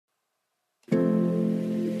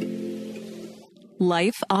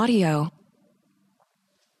Life Audio.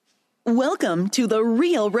 Welcome to the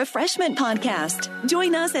Real Refreshment Podcast.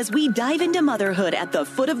 Join us as we dive into motherhood at the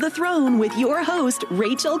foot of the throne with your host,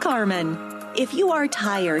 Rachel Carman. If you are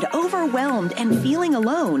tired, overwhelmed, and feeling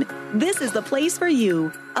alone, this is the place for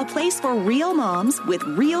you. A place for real moms with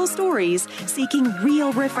real stories seeking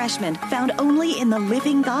real refreshment found only in the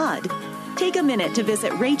living God. Take a minute to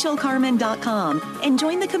visit RachelCarman.com and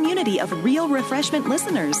join the community of Real Refreshment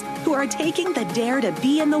listeners who are taking the dare to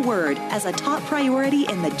be in the Word as a top priority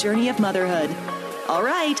in the journey of motherhood. All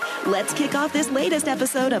right, let's kick off this latest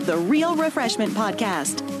episode of the Real Refreshment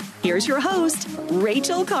Podcast. Here's your host,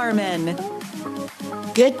 Rachel Carman.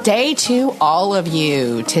 Good day to all of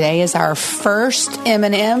you. Today is our first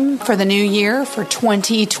M&M for the new year for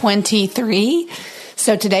 2023.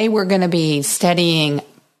 So today we're going to be studying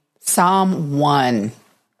Psalm 1.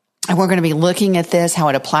 And we're going to be looking at this, how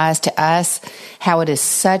it applies to us, how it is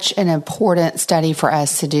such an important study for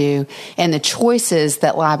us to do, and the choices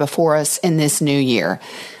that lie before us in this new year.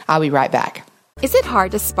 I'll be right back. Is it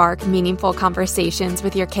hard to spark meaningful conversations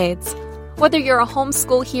with your kids? Whether you're a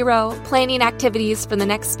homeschool hero, planning activities for the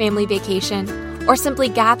next family vacation, or simply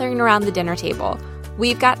gathering around the dinner table,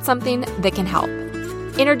 we've got something that can help.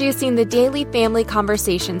 Introducing the Daily Family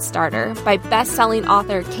Conversation Starter by best-selling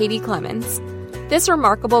author Katie Clemens. This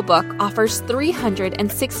remarkable book offers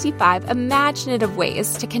 365 imaginative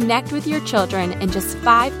ways to connect with your children in just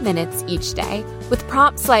 5 minutes each day, with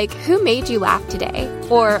prompts like, "Who made you laugh today?"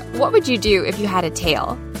 or "What would you do if you had a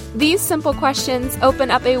tail?" These simple questions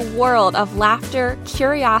open up a world of laughter,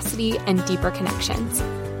 curiosity, and deeper connections.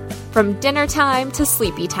 From dinner time to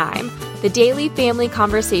sleepy time, the Daily Family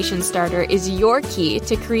Conversation Starter is your key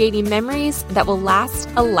to creating memories that will last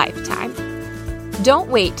a lifetime. Don't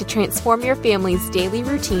wait to transform your family's daily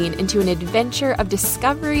routine into an adventure of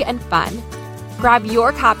discovery and fun. Grab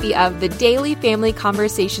your copy of the Daily Family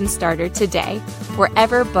Conversation Starter today,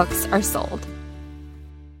 wherever books are sold.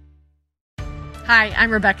 Hi,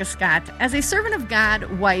 I'm Rebecca Scott. As a servant of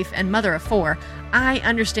God, wife, and mother of 4, I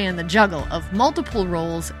understand the juggle of multiple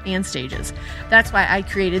roles and stages. That's why I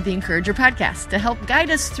created the Encourager podcast to help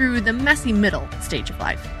guide us through the messy middle stage of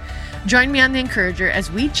life. Join me on the Encourager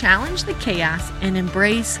as we challenge the chaos and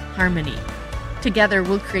embrace harmony. Together,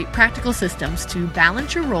 we'll create practical systems to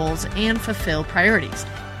balance your roles and fulfill priorities.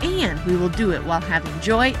 And we will do it while having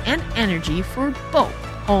joy and energy for both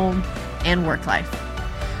home and work life.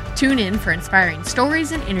 Tune in for inspiring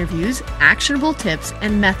stories and interviews, actionable tips,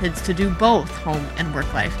 and methods to do both home and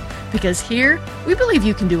work life. Because here, we believe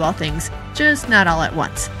you can do all things, just not all at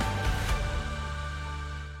once.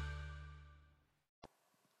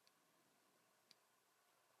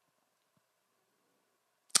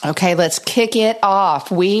 Okay, let's kick it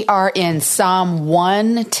off. We are in Psalm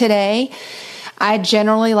 1 today. I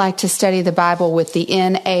generally like to study the Bible with the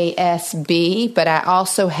NASB, but I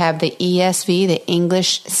also have the ESV, the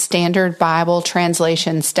English Standard Bible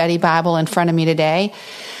Translation Study Bible, in front of me today.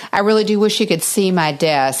 I really do wish you could see my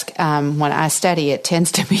desk. When I study, it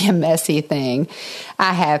tends to be a messy thing.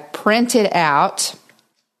 I have printed out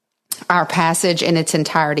our passage in its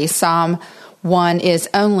entirety. Psalm 1 is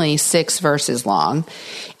only 6 verses long.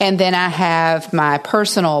 And then I have my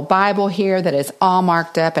personal Bible here that is all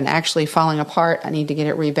marked up and actually falling apart. I need to get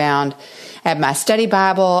it rebound. I have my study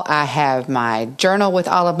Bible. I have my journal with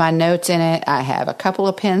all of my notes in it. I have a couple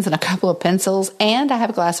of pens and a couple of pencils, and I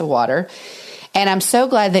have a glass of water. And I'm so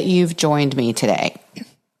glad that you've joined me today.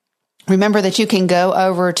 Remember that you can go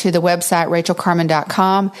over to the website,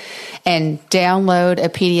 RachelCarman.com, and download a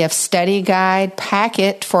PDF study guide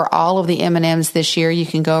packet for all of the M&Ms this year. You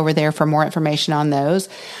can go over there for more information on those.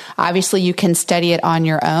 Obviously, you can study it on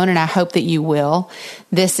your own, and I hope that you will.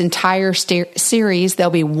 This entire series,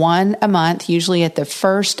 there'll be one a month, usually at the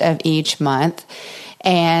first of each month.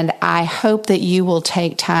 And I hope that you will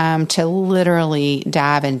take time to literally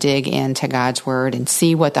dive and dig into God's Word and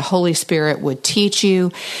see what the Holy Spirit would teach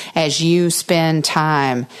you as you spend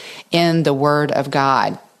time in the Word of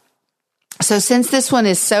God. So since this one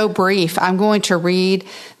is so brief, I'm going to read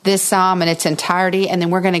this psalm in its entirety, and then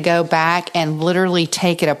we're going to go back and literally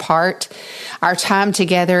take it apart. Our time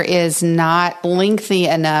together is not lengthy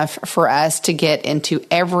enough for us to get into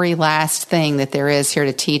every last thing that there is here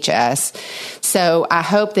to teach us. So I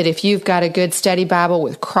hope that if you've got a good study Bible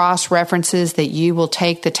with cross references, that you will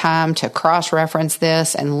take the time to cross reference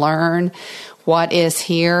this and learn what is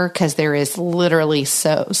here, because there is literally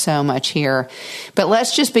so much here. But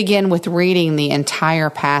let's just begin with reading the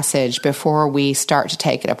entire passage before we start to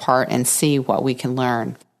take it apart and see what we can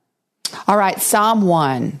learn. All right, Psalm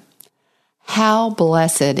 1. How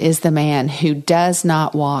blessed is the man who does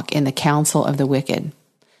not walk in the counsel of the wicked,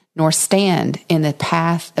 nor stand in the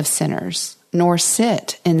path of sinners, nor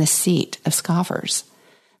sit in the seat of scoffers.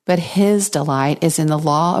 But his delight is in the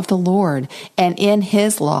law of the Lord, and in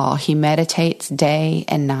his law he meditates day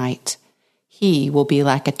and night. He will be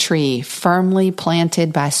like a tree firmly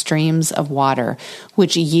planted by streams of water,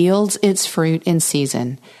 which yields its fruit in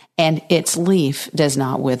season, and its leaf does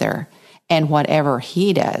not wither. And whatever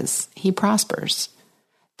he does, he prospers.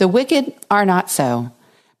 The wicked are not so,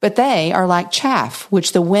 but they are like chaff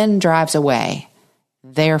which the wind drives away.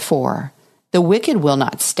 Therefore, the wicked will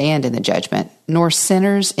not stand in the judgment, nor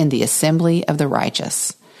sinners in the assembly of the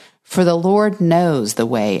righteous. For the Lord knows the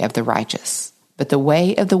way of the righteous, but the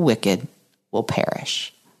way of the wicked will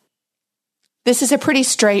perish. This is a pretty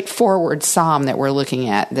straightforward psalm that we're looking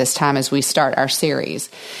at this time as we start our series.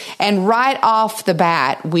 And right off the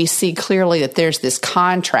bat, we see clearly that there's this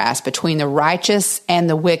contrast between the righteous and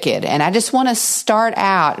the wicked. And I just want to start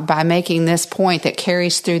out by making this point that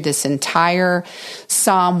carries through this entire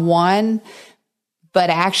Psalm 1. But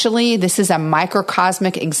actually, this is a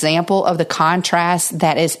microcosmic example of the contrast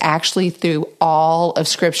that is actually through all of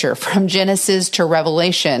Scripture. From Genesis to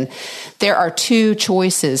Revelation, there are two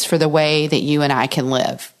choices for the way that you and I can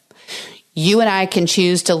live. You and I can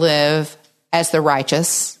choose to live as the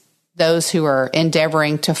righteous, those who are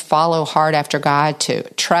endeavoring to follow hard after God, to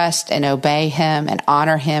trust and obey him and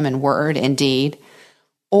honor him in word and deed.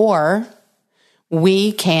 Or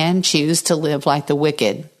we can choose to live like the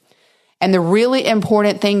wicked. And the really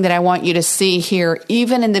important thing that I want you to see here,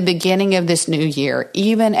 even in the beginning of this new year,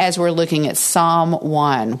 even as we're looking at Psalm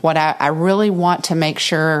 1, what I really want to make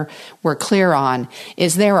sure we're clear on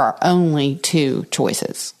is there are only two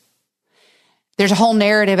choices. There's a whole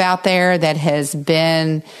narrative out there that has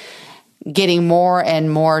been getting more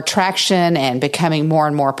and more traction and becoming more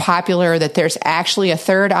and more popular, that there's actually a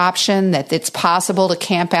third option, that it's possible to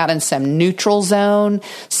camp out in some neutral zone,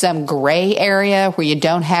 some gray area where you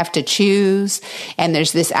don't have to choose. And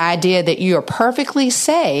there's this idea that you are perfectly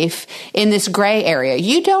safe in this gray area.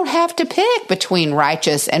 You don't have to pick between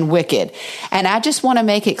righteous and wicked. And I just want to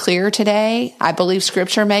make it clear today, I believe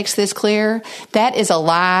Scripture makes this clear, that is a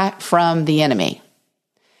lie from the enemy.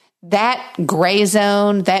 That gray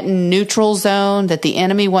zone, that neutral zone that the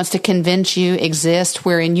enemy wants to convince you exists,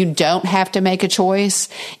 wherein you don't have to make a choice,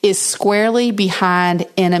 is squarely behind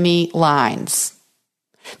enemy lines.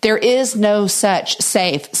 There is no such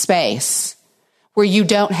safe space where you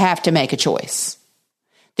don't have to make a choice.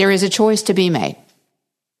 There is a choice to be made.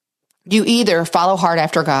 You either follow hard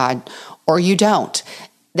after God or you don't.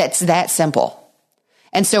 That's that simple.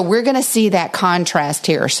 And so we're going to see that contrast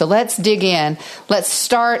here. So let's dig in. Let's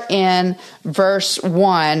start in verse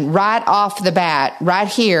 1. Right off the bat, right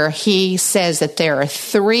here, he says that there are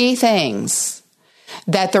three things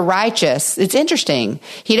that the righteous, it's interesting.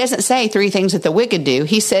 He doesn't say three things that the wicked do.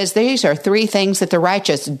 He says these are three things that the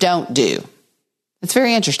righteous don't do. It's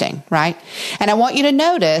very interesting, right? And I want you to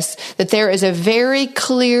notice that there is a very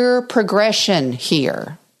clear progression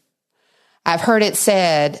here. I've heard it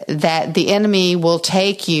said that the enemy will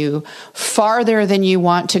take you farther than you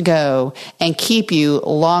want to go and keep you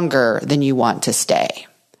longer than you want to stay.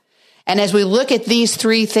 And as we look at these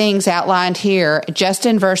three things outlined here, just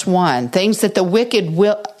in verse 1, things that the wicked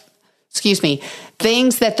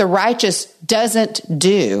things that the righteous doesn't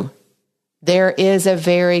do, there is a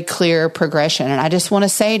very clear progression. And I just want to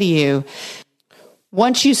say to you,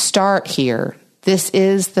 once you start here, this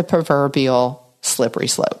is the proverbial slippery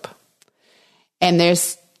slope. And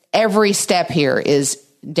there's every step here is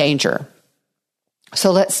danger.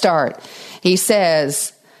 So let's start. He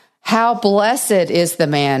says, how blessed is the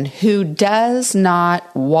man who does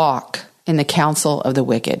not walk in the counsel of the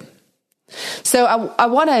wicked. So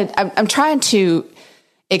I'm trying to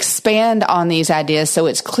expand on these ideas so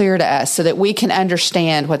it's clear to us so that we can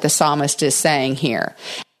understand what the psalmist is saying here.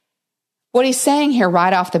 What he's saying here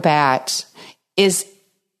right off the bat is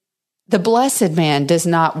the blessed man does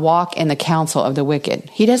not walk in the counsel of the wicked.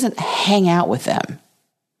 He doesn't hang out with them.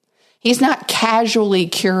 He's not casually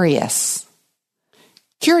curious.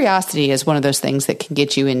 Curiosity is one of those things that can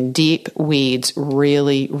get you in deep weeds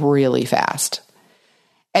really, really fast.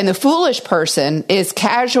 And the foolish person is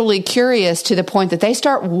casually curious to the point that they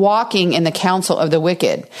start walking in the counsel of the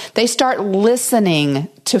wicked. They start listening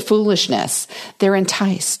to foolishness. They're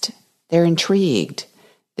enticed. They're intrigued.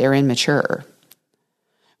 They're immature.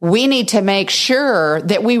 We need to make sure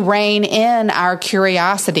that we rein in our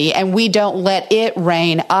curiosity and we don't let it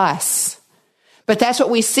rein us. But that's what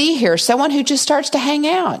we see here. Someone who just starts to hang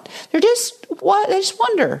out. They just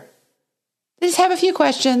wonder. They just have a few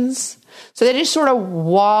questions. So they just sort of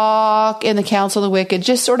walk in the counsel of the wicked,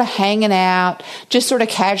 just sort of hanging out, just sort of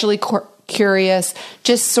casually curious,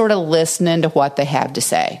 just sort of listening to what they have to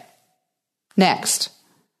say. Next.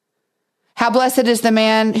 How blessed is the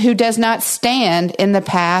man who does not stand in the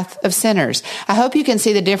path of sinners. I hope you can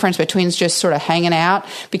see the difference between just sort of hanging out,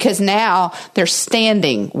 because now they're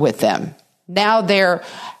standing with them. Now they're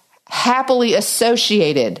happily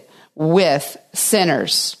associated with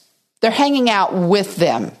sinners. They're hanging out with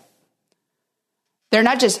them. They're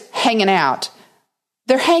not just hanging out.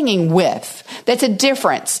 They're hanging with. That's a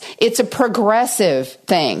difference. It's a progressive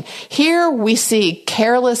thing. Here we see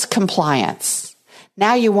careless compliance.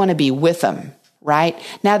 Now you want to be with them, right?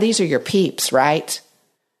 Now these are your peeps, right?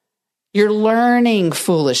 You're learning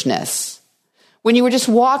foolishness. When you were just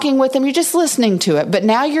walking with them, you're just listening to it. But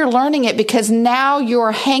now you're learning it because now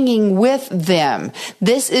you're hanging with them.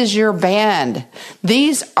 This is your band.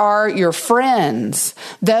 These are your friends.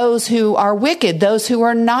 Those who are wicked, those who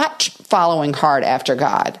are not following hard after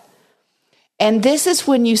God. And this is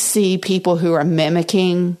when you see people who are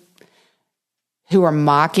mimicking, who are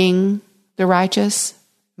mocking the righteous,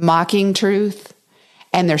 mocking truth,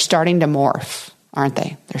 and they're starting to morph, aren't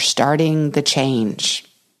they? They're starting the change.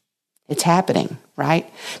 It's happening,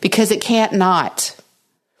 right? Because it can't not.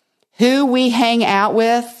 Who we hang out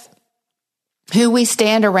with, who we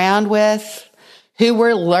stand around with, who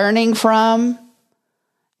we're learning from,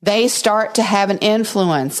 they start to have an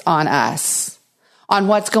influence on us, on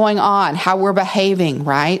what's going on, how we're behaving,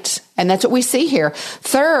 right? And that's what we see here.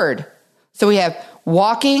 Third, so we have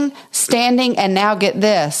walking, standing, and now get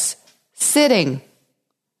this, sitting.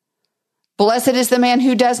 Blessed is the man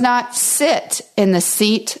who does not sit in the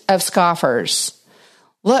seat of scoffers.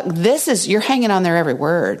 Look, you're hanging on their every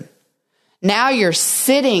word. Now you're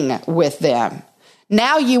sitting with them.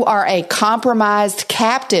 Now you are a compromised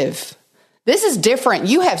captive. This is different.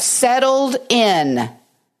 You have settled in.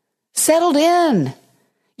 Settled in.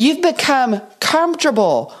 You've become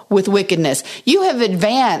comfortable with wickedness. You have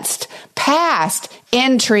advanced past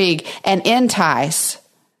intrigue and entice.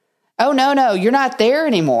 Oh, no, you're not there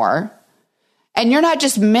anymore. And you're not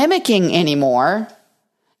just mimicking anymore.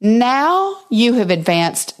 Now you have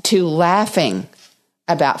advanced to laughing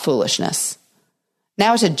about foolishness.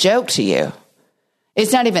 Now it's a joke to you.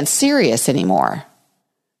 It's not even serious anymore,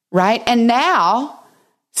 right? And now,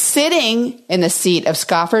 sitting in the seat of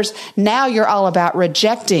scoffers, now you're all about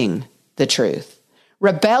rejecting the truth,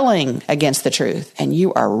 rebelling against the truth, and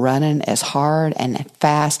you are running as hard and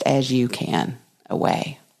fast as you can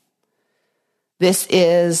away. This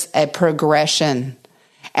is a progression,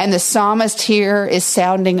 and the psalmist here is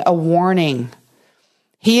sounding a warning.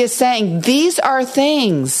 He is saying these are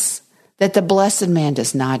things that the blessed man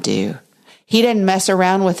does not do. He didn't mess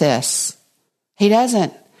around with this. He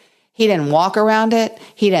doesn't. He didn't walk around it.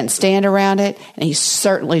 He didn't stand around it. And he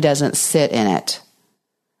certainly doesn't sit in it.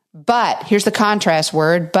 But, here's the contrast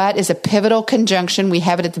word. But is a pivotal conjunction. We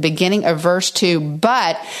have it at the beginning of verse 2.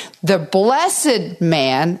 But the blessed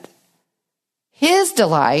man, his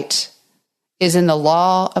delight is in the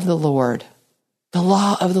law of the Lord. The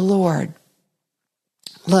law of the Lord.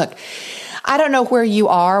 Look, I don't know where you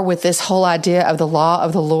are with this whole idea of the law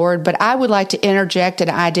of the Lord, but I would like to interject an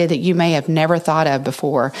idea that you may have never thought of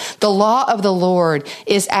before. The law of the Lord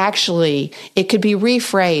is actually, it could be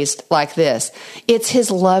rephrased like this. It's his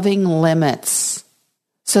loving limits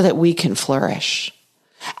so that we can flourish.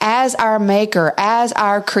 As our maker, as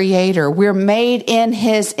our creator, we're made in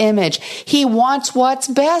his image. He wants what's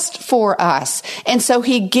best for us. And so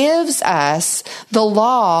he gives us the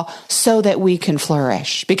law so that we can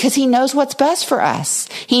flourish because he knows what's best for us.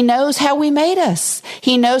 He knows how we made us.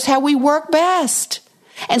 He knows how we work best.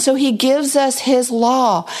 And so he gives us his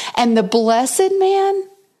law. And the blessed man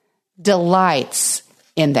delights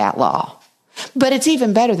in that law. But it's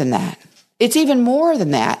even better than that. It's even more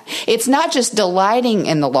than that. It's not just delighting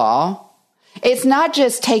in the law. It's not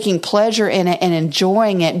just taking pleasure in it and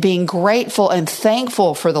enjoying it, being grateful and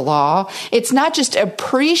thankful for the law. It's not just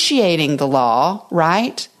appreciating the law,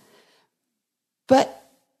 right? But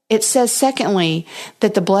it says, secondly,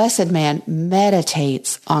 that the blessed man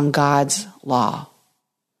meditates on God's law.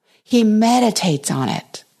 He meditates on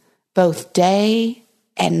it both day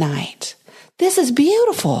and night. This is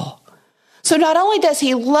beautiful. So not only does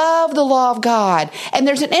he love the law of God, and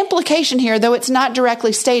there's an implication here, though it's not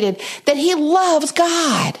directly stated, that he loves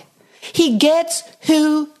God. He gets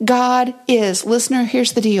who God is. Listener,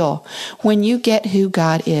 here's the deal. When you get who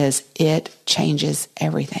God is, it changes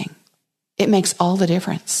everything. It makes all the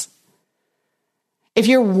difference. If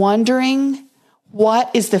you're wondering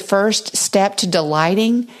what is the first step to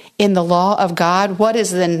delighting in the law of God? What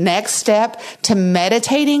is the next step to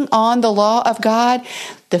meditating on the law of God?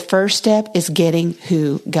 The first step is getting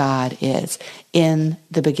who God is. In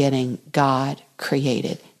the beginning, God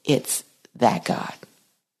created. It's that God.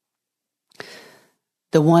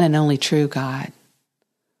 The one and only true God.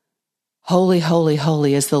 Holy, holy,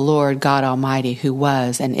 holy is the Lord God Almighty, who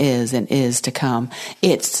was and is to come.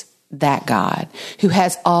 It's that God who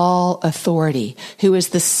has all authority, who is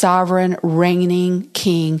the sovereign reigning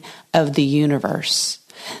king of the universe.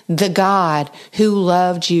 The God who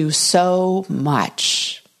loved you so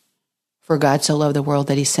much. For God so loved the world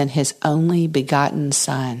that he sent his only begotten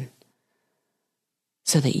Son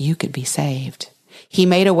so that you could be saved. He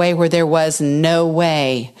made a way where there was no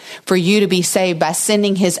way for you to be saved by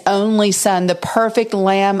sending his only Son, the perfect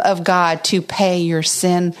Lamb of God, to pay your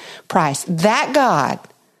sin price. That God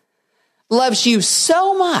loves you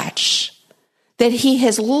so much that he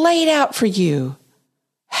has laid out for you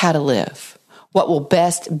how to live, what will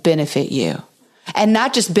best benefit you. And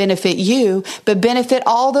not just benefit you, but benefit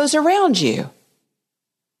all those around you.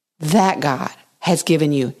 That God has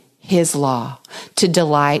given you his law to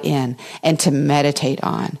delight in and to meditate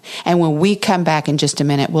on. And when we come back in just a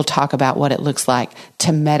minute, we'll talk about what it looks like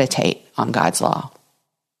to meditate on God's law.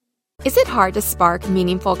 Is it hard to spark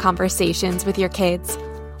meaningful conversations with your kids?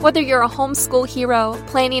 Whether you're a homeschool hero,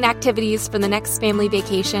 planning activities for the next family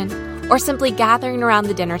vacation, or simply gathering around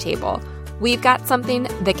the dinner table, we've got something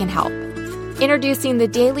that can help. Introducing the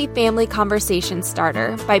Daily Family Conversation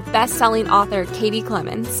Starter by best-selling author Katie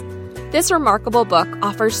Clemens. This remarkable book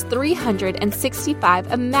offers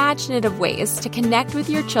 365 imaginative ways to connect with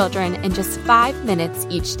your children in just 5 minutes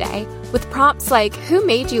each day, with prompts like, who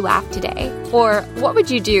made you laugh today? Or what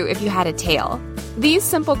would you do if you had a tail? These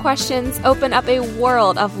simple questions open up a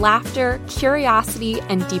world of laughter, curiosity,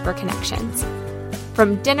 and deeper connections.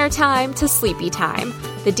 From dinner time to sleepy time,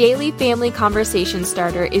 the Daily Family Conversation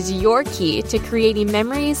Starter is your key to creating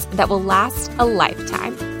memories that will last a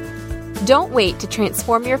lifetime. Don't wait to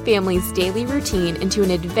transform your family's daily routine into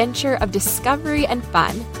an adventure of discovery and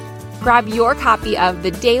fun. Grab your copy of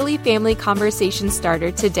the Daily Family Conversation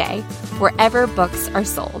Starter today, wherever books are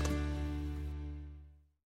sold.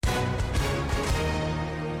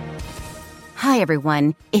 Hi,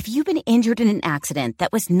 everyone. If you've been injured in an accident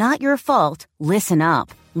that was not your fault, listen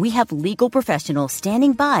up. We have legal professionals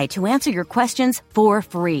standing by to answer your questions for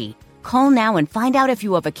free. Call now and find out if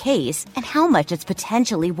you have a case and how much it's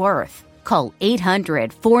potentially worth. Call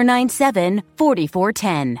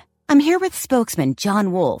 800-497-4410. I'm here with spokesman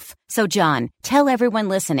John Wolf. So, John, tell everyone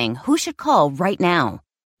listening who should call right now.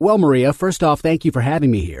 Well, Maria, first off, thank you for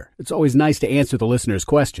having me here. It's always nice to answer the listeners'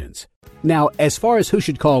 questions. Now, as far as who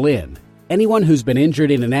should call in, anyone who's been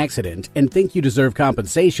injured in an accident and think you deserve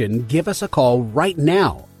compensation, give us a call right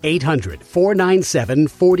now.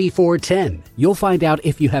 800-497-4410. You'll find out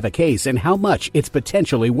if you have a case and how much it's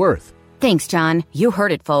potentially worth. Thanks, John. You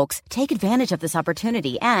heard it, folks. Take advantage of this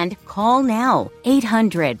opportunity and call now.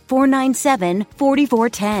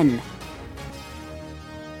 800-497-4410.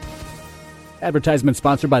 Advertisement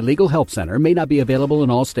sponsored by Legal Help Center. May not be available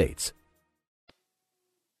in all states.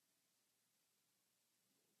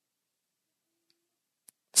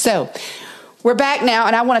 So, we're back now,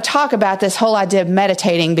 and I want to talk about this whole idea of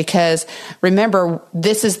meditating because, remember,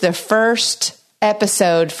 this is the first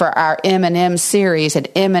episode for our M&M series, and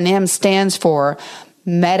M&M stands for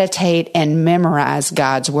Meditate and Memorize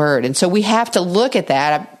God's Word. And so we have to look at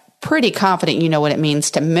that. I'm pretty confident you know what it means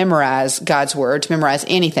to memorize God's Word, to memorize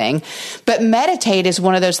anything. But meditate is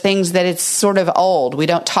one of those things that it's sort of old. We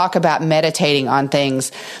don't talk about meditating on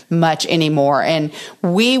things much anymore. And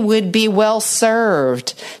we would be well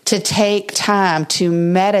served to take time to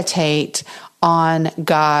meditate on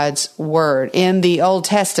God's Word. In the Old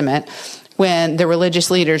Testament, when the religious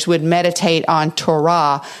leaders would meditate on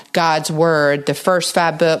Torah, God's Word, the first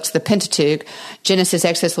 5 books, the Pentateuch, Genesis,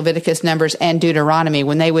 Exodus, Leviticus, Numbers, and Deuteronomy,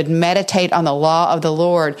 when they would meditate on the law of the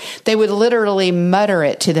Lord, they would literally mutter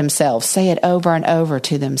it to themselves, say it over and over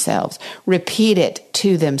to themselves, repeat it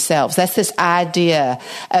to themselves. That's this idea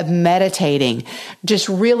of meditating, just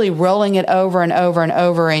really rolling it over and over and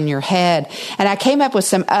over in your head. And I came up with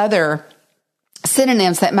some other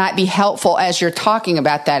synonyms that might be helpful as you're talking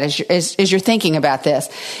about that, as you're thinking about this.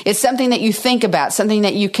 It's something that you think about, something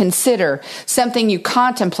that you consider, something you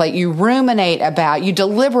contemplate, you ruminate about, you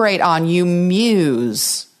deliberate on, you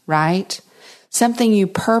muse, right? Something you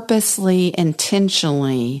purposely,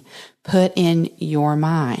 intentionally put in your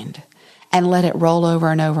mind and let it roll over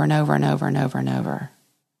and over and over and over and over and over.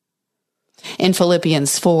 In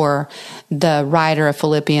Philippians 4, the writer of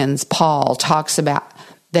Philippians, Paul, talks about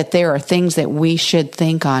that there are things that we should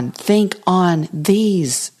think on. Think on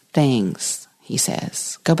these things, he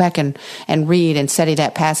says. Go back and read and study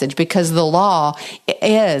that passage, because the law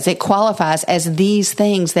it qualifies as these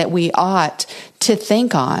things that we ought to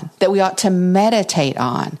think on, that we ought to meditate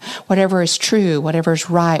on. Whatever is true, whatever is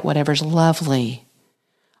right, whatever is lovely.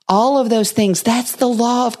 All of those things, that's the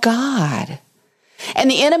law of God. And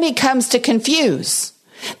the enemy comes to confuse.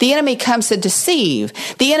 The enemy comes to deceive.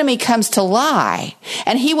 The enemy comes to lie.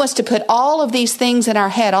 And he wants to put all of these things in our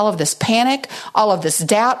head, all of this panic, all of this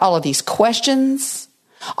doubt, all of these questions,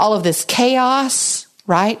 all of this chaos,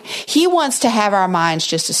 right? He wants to have our minds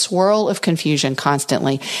just a swirl of confusion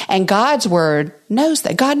constantly. And God's word knows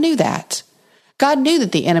that. God knew that. God knew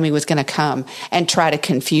that the enemy was going to come and try to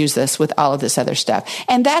confuse us with all of this other stuff.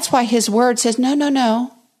 And that's why his word says,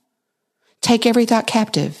 no. Take every thought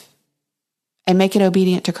captive and make it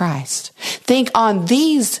obedient to Christ. Think on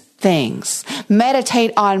these things.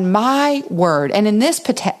 Meditate on my word. And in this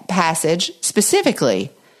passage specifically,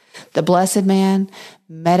 the blessed man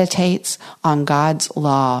meditates on God's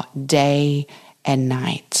law day and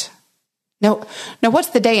night. Now, what's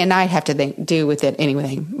the day and night have to do with it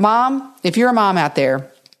anything? Mom, if you're a mom out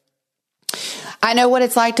there, I know what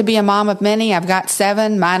it's like to be a mom of many. I've got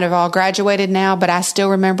 7. Mine have all graduated now, but I still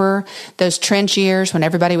remember those trench years when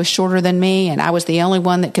everybody was shorter than me and I was the only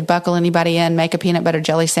one that could buckle anybody in, make a peanut butter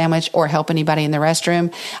jelly sandwich, or help anybody in the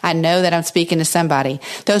restroom. I know that I'm speaking to somebody.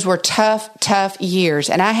 Those were tough years,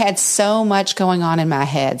 and I had so much going on in my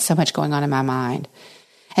head, so much going on in my mind.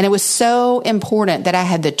 And it was so important that I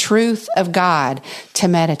had the truth of God to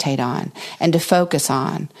meditate on and to focus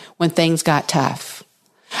on when things got tough.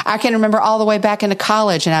 I can remember all the way back into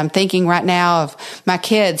college, and I'm thinking right now of my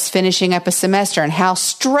kids finishing up a semester and how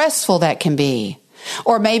stressful that can be.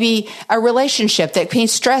 Or maybe a relationship that can be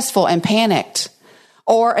stressful and panicked.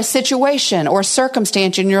 Or a situation or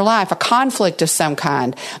circumstance in your life, a conflict of some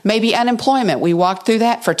kind, maybe unemployment. We walked through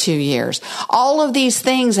that for 2 years. All of these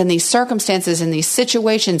things and these circumstances and these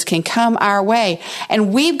situations can come our way.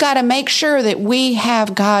 And we've got to make sure that we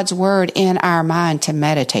have God's word in our mind to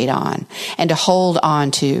meditate on and to hold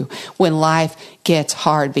on to when life gets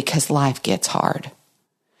hard, because life gets hard.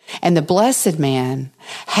 And the blessed man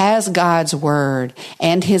has God's word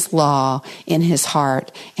and his law in his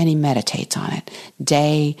heart, and he meditates on it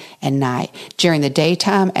day and night. During the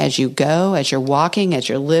daytime, as you go, as you're walking, as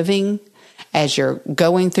you're living, as you're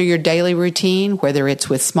going through your daily routine, whether it's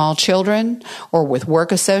with small children or with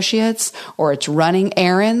work associates or it's running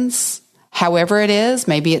errands, however it is,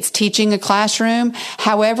 maybe it's teaching a classroom,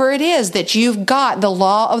 however it is that you've got the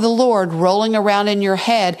law of the Lord rolling around in your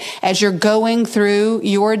head as you're going through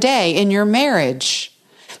your day in your marriage,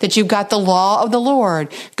 that you've got the law of the Lord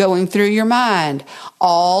going through your mind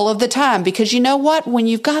all of the time. Because you know what? When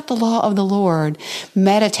you've got the law of the Lord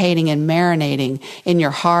meditating and marinating in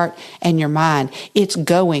your heart and your mind, it's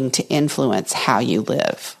going to influence how you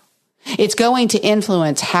live. It's going to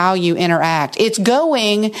influence how you interact. It's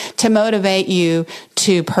going to motivate you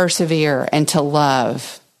to persevere and to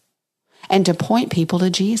love and to point people to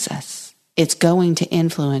Jesus. It's going to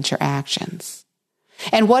influence your actions.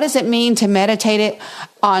 And what does it mean to meditate it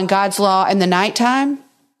on God's law in the nighttime?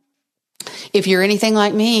 If you're anything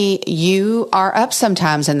like me, you are up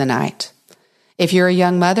sometimes in the night. If you're a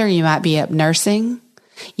young mother, you might be up nursing.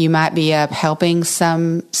 You might be up helping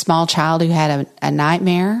some small child who had a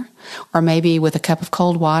nightmare, or maybe with a cup of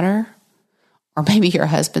cold water, or maybe your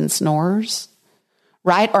husband snores,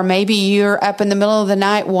 right? Or maybe you're up in the middle of the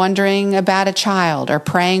night wondering about a child or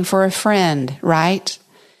praying for a friend, right?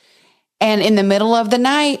 And in the middle of the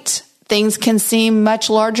night, things can seem much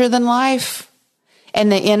larger than life,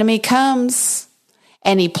 and the enemy comes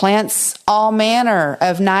and he plants all manner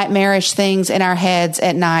of nightmarish things in our heads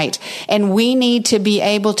at night. And we need to be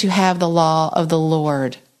able to have the law of the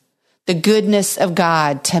Lord, the goodness of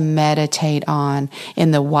God to meditate on in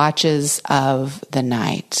the watches of the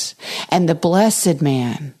night. And the blessed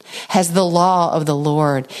man has the law of the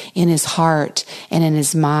Lord in his heart and in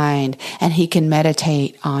his mind, and he can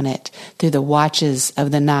meditate on it through the watches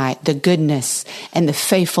of the night, the goodness and the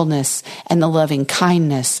faithfulness and the loving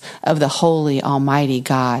kindness of the holy, almighty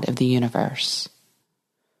God of the universe.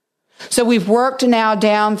 So we've worked now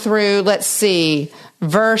down through, let's see,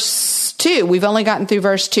 verse 2. We've only gotten through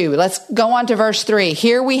verse 2. Let's go on to verse 3.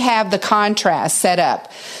 Here we have the contrast set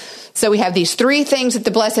up. So we have these 3 things that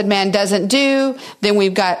the blessed man doesn't do. Then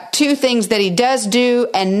we've got 2 things that he does do.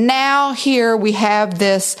 And now here we have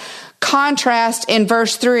this contrast in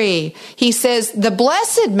verse 3. He says, the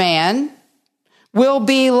blessed man will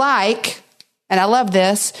be like, and I love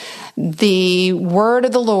this, the word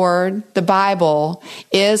of the Lord, the Bible,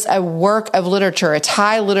 is a work of literature. It's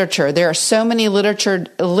high literature. There are so many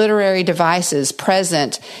literary devices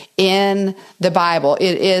present in the Bible.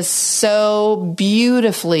 It is so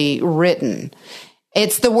beautifully written.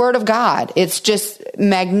 It's the Word of God. It's just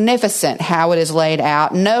magnificent how it is laid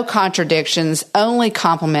out. No contradictions, only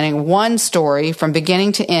complementing one story from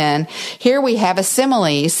beginning to end. Here we have a simile.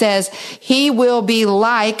 He says, he will be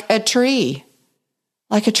like a tree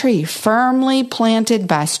firmly planted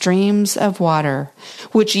by streams of water,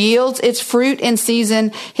 which yields its fruit in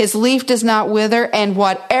season. His leaf does not wither, and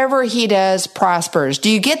whatever he does prospers. Do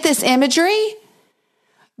you get this imagery?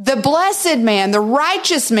 The blessed man, the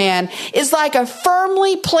righteous man, is like a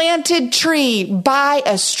firmly planted tree by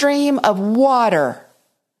a stream of water,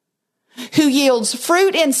 who yields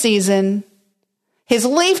fruit in season. His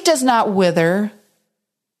leaf does not wither,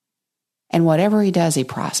 and whatever he does, he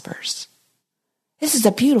prospers. This is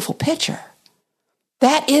a beautiful picture.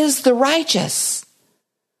 That is the righteous.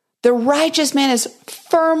 The righteous man is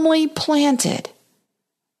firmly planted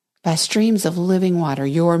by streams of living water.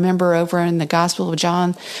 You'll remember over in the Gospel of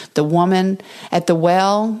John, the woman at the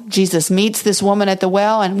well. Jesus meets this woman at the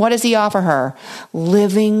well, and what does he offer her?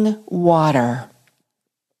 Living water.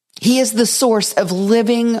 He is the source of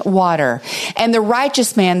living water. And the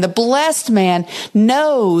righteous man, the blessed man,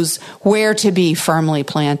 knows where to be firmly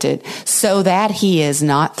planted so that he is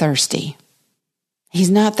not thirsty.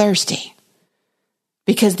 He's not thirsty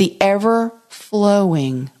because the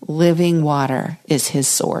ever-flowing living water is his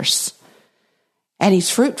source. And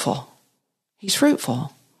he's fruitful. He's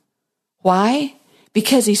fruitful. Why?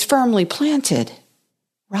 Because he's firmly planted,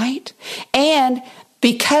 right? And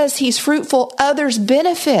because he's fruitful, others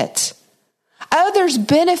benefit. Others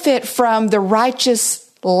benefit from the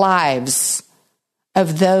righteous lives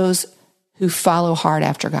of those who follow hard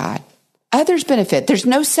after God. Others benefit. There's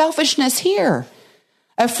no selfishness here.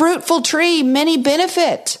 A fruitful tree, many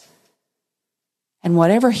benefit. And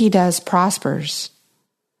whatever he does prospers.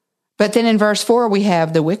 But then in verse 4, we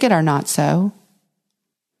have the wicked are not so.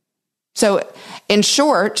 So in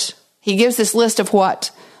short, he gives this list of what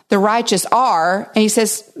the righteous are, and he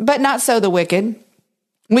says, but not so the wicked.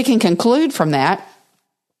 We can conclude from that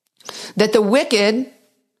the wicked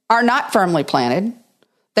are not firmly planted.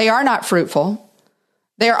 They are not fruitful.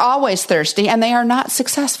 They are always thirsty, and they are not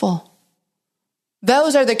successful.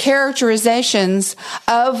 Those are the characterizations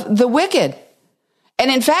of the wicked.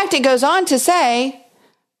 And in fact, it goes on to say,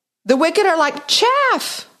 the wicked are like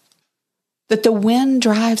chaff that the wind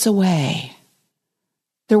drives away.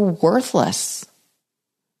 They're worthless.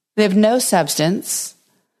 They have no substance.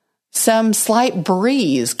 Some slight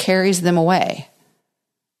breeze carries them away.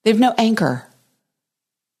 They have no anchor.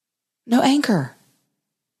 No anchor.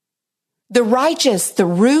 The righteous, the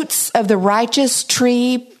roots of the righteous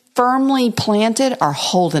tree firmly planted are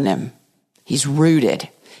holding him. He's rooted.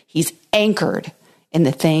 He's anchored in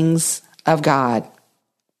the things of God.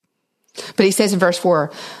 But he says in verse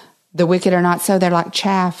 4, the wicked are not so. They're like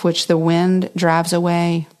chaff, which the wind drives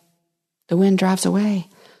away. The wind drives away.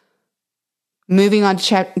 Moving on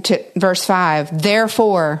to verse 5,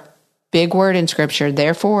 therefore, big word in Scripture,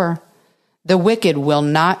 therefore, the wicked will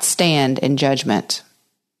not stand in judgment.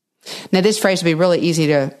 Now, this phrase would be really easy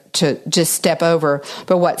to just step over,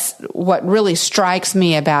 but what really strikes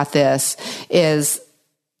me about this is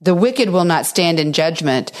the wicked will not stand in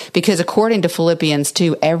judgment because according to Philippians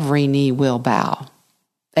 2, every knee will bow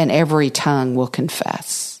and every tongue will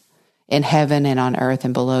confess in heaven and on earth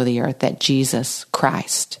and below the earth that Jesus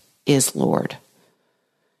Christ is Lord.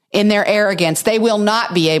 In their arrogance, they will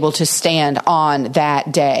not be able to stand on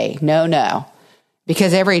that day. No.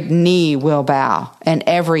 Because every knee will bow and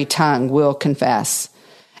every tongue will confess.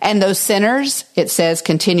 And those sinners, it says,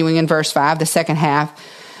 continuing in verse 5, the second half,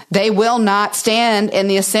 they will not stand in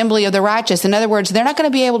the assembly of the righteous. In other words, they're not going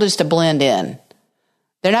to be able just to blend in.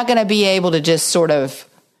 They're not going to be able to just sort of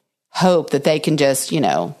hope that they can just,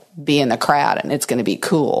 be in the crowd and it's going to be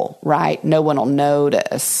cool, right? No one will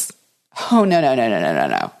notice. Oh,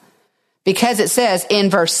 no. Because it says in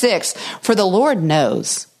verse 6, for the Lord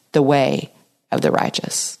knows the way of the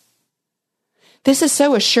righteous. This is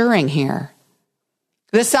so assuring here.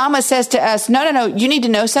 The psalmist says to us, no, you need to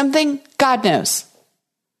know something? God knows.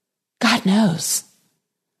 God knows.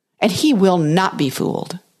 And he will not be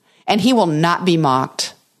fooled. And he will not be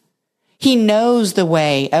mocked. He knows the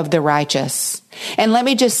way of the righteous. And let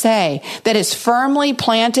me just say that as firmly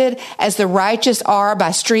planted as the righteous are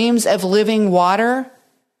by streams of living water,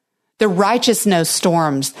 the righteous know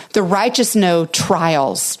storms. The righteous know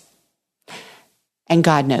trials. And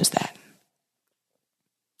God knows that.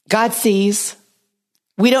 God sees.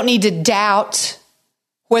 We don't need to doubt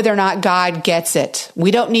whether or not God gets it. We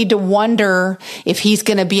don't need to wonder if he's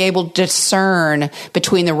going to be able to discern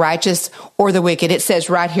between the righteous or the wicked. It says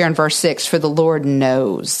right here in verse 6, for the Lord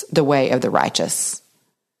knows the way of the righteous,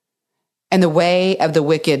 and the way of the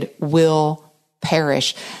wicked will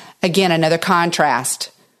perish. Again, another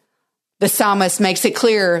contrast. The psalmist makes it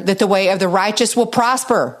clear that the way of the righteous will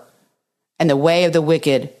prosper, and the way of the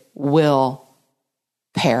wicked will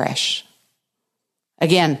perish.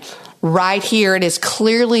 Again, right here, it is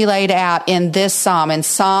clearly laid out in this psalm, in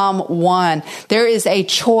Psalm 1. There is a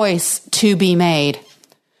choice to be made.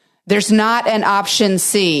 There's not an option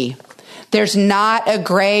C. There's not a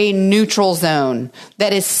gray neutral zone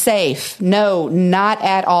that is safe. No, not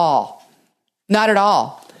at all. Not at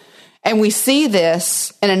all. And we see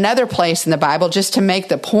this in another place in the Bible just to make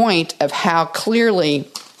the point of how clearly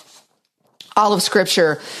all of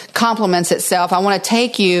Scripture complements itself. I want to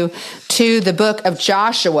take you to the book of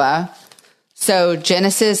Joshua. So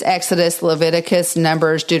Genesis, Exodus, Leviticus,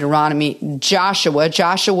 Numbers, Deuteronomy, Joshua.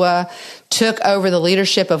 Joshua took over the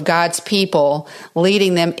leadership of God's people,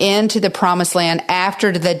 leading them into the promised land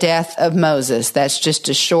after the death of Moses. That's just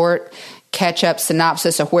a short catch-up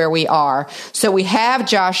synopsis of where we are. So we have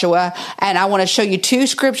Joshua, and I want to show you two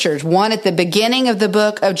scriptures. One at the beginning of the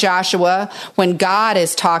book of Joshua, when God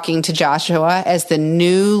is talking to Joshua as the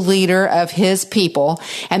new leader of his people.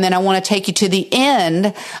 And then I want to take you to the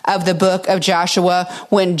end of the book of Joshua,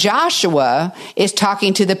 when Joshua is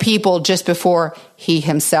talking to the people just before he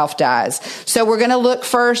himself dies. So we're going to look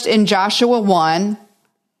first in Joshua 1,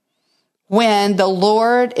 when the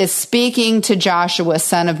Lord is speaking to Joshua,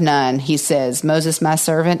 son of Nun. He says, Moses, my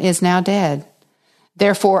servant, is now dead.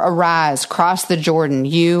 Therefore, arise, cross the Jordan,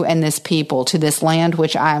 you and this people, to this land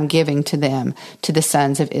which I am giving to them, to the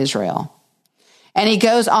sons of Israel. And he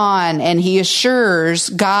goes on and he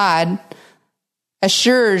God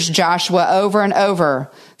assures Joshua over and over,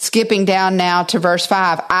 skipping down now to verse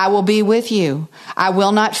 5, I will be with you. I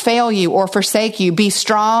will not fail you or forsake you. Be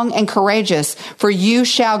strong and courageous, for you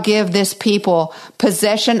shall give this people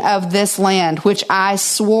possession of this land, which I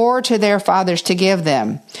swore to their fathers to give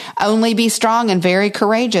them. Only be strong and very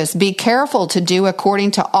courageous. Be careful to do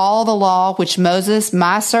according to all the law which Moses,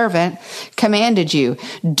 my servant, commanded you.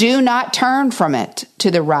 Do not turn from it to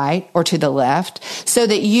the right or to the left, so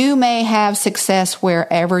that you may have success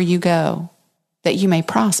wherever you go, that you may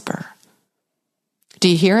prosper. Do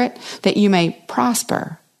you hear it? That you may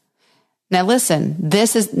prosper. Now listen,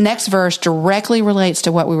 next verse directly relates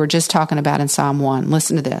to what we were just talking about in Psalm 1.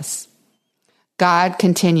 Listen to this. God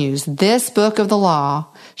continues, this book of the law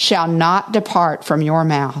shall not depart from your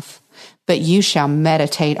mouth, but you shall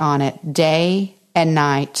meditate on it day and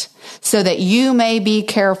night, so that you may be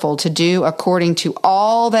careful to do according to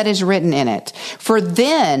all that is written in it. For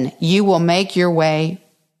then you will make your way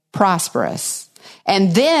prosperous,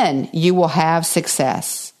 and then you will have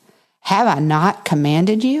success. Have I not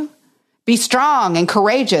commanded you? Be strong and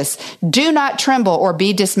courageous. Do not tremble or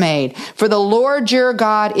be dismayed, for the Lord your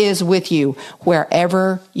God is with you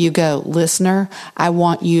wherever you go. Listener, I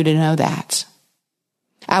want you to know that.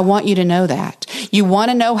 I want you to know that. You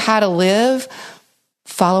want to know how to live?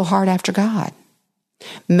 Follow hard after God.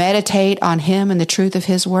 Meditate on him and the truth of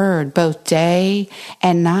his word, both day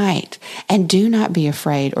and night. And do not be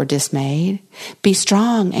afraid or dismayed. Be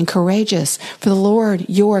strong and courageous, for the Lord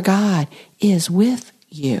your God is with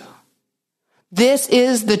you. This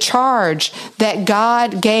is the charge that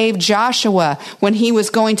God gave Joshua when he was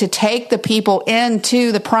going to take the people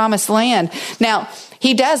into the promised land. Now,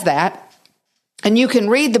 he does that. And you can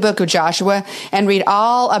read the book of Joshua and read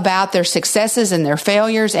all about their successes and their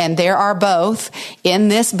failures, and there are both in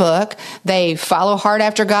this book. They follow hard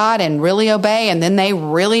after God and really obey, and then they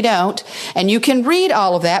really don't. And you can read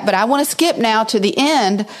all of that, but I want to skip now to the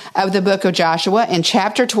end of the book of Joshua in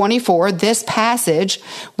chapter 24. This passage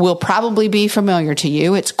will probably be familiar to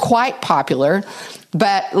you. It's quite popular,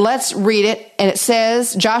 but let's read it. And it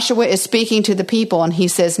says, Joshua is speaking to the people, and he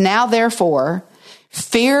says, now therefore,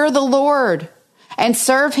 fear the Lord, and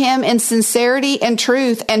serve him in sincerity and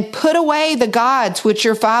truth, and put away the gods which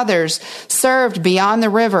your fathers served beyond the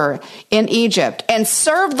river in Egypt, and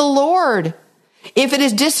serve the Lord. If it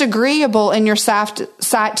is disagreeable in your sight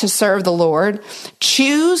to serve the Lord,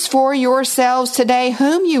 choose for yourselves today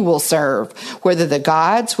whom you will serve, whether the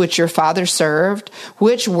gods which your fathers served,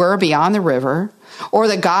 which were beyond the river, or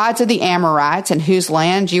the gods of the Amorites in whose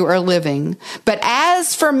land you are living. But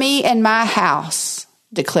as for me and my house,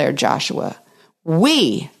 declared Joshua,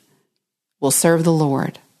 we will serve the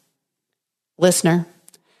Lord. Listener,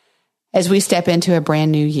 as we step into a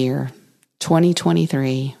brand new year,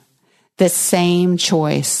 2023, The same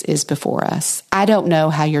choice is before us. I don't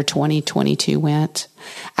know how your 2022 went.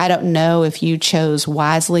 I don't know if you chose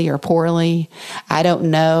wisely or poorly. I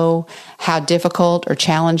don't know how difficult or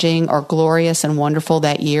challenging or glorious and wonderful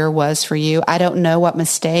that year was for you. I don't know what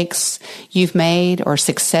mistakes you've made or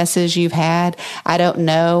successes you've had. I don't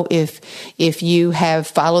know if you have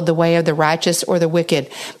followed the way of the righteous or the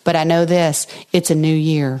wicked. But I know this, it's a new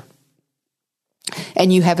year.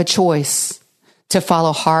 And you have a choice to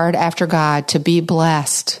follow hard after God, to be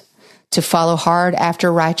blessed, to follow hard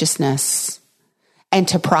after righteousness, and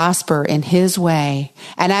to prosper in His way.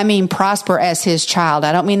 And I mean prosper as His child.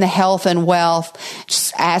 I don't mean the health and wealth,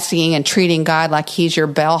 just asking and treating God like He's your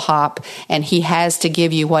bellhop and He has to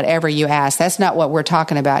give you whatever you ask. That's not what we're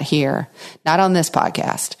talking about here. Not on this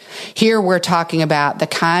podcast. Here we're talking about the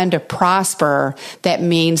kind of prosper that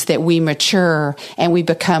means that we mature and we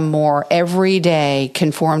become more every day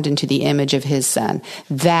conformed into the image of His Son.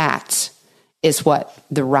 That is what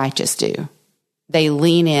the righteous do. They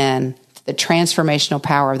lean in the transformational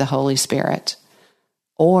power of the Holy Spirit,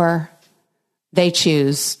 or they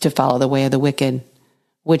choose to follow the way of the wicked,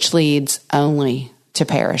 which leads only to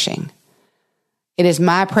perishing. It is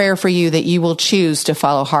my prayer for you that you will choose to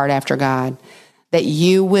follow hard after God, that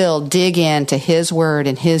you will dig into His word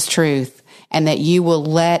and His truth, and that you will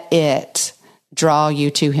let it draw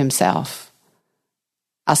you to Himself.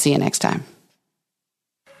 I'll see you next time.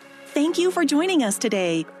 Thank you for joining us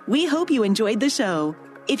today. We hope you enjoyed the show.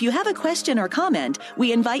 If you have a question or comment,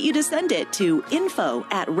 we invite you to send it to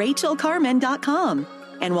info@rachelcarman.com.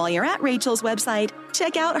 And while you're at Rachel's website,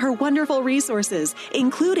 check out her wonderful resources,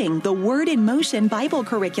 including the Word in Motion Bible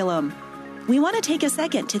curriculum. We want to take a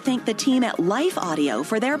second to thank the team at Life Audio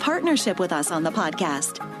for their partnership with us on the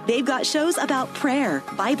podcast. They've got shows about prayer,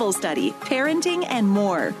 Bible study, parenting, and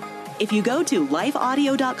more. If you go to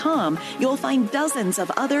lifeaudio.com, you'll find dozens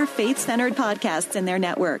of other faith-centered podcasts in their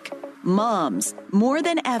network. Moms, more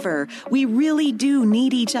than ever, we really do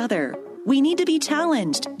need each other. We need to be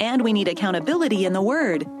challenged, and we need accountability in the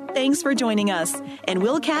Word. Thanks for joining us, and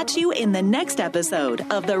we'll catch you in the next episode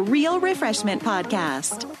of the Real Refreshment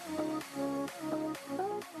Podcast.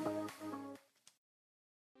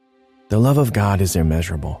 The love of God is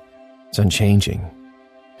immeasurable. It's unchanging.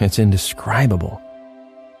 It's indescribable.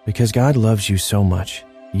 Because God loves you so much,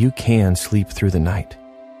 you can sleep through the night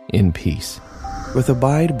in peace. With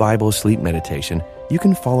Abide Bible Sleep Meditation, you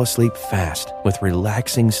can fall asleep fast with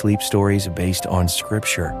relaxing sleep stories based on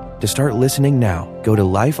Scripture. To start listening now, go to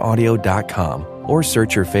lifeaudio.com or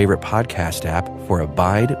search your favorite podcast app for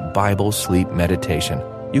Abide Bible Sleep Meditation.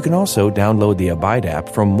 You can also download the Abide app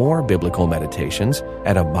for more biblical meditations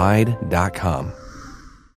at abide.com.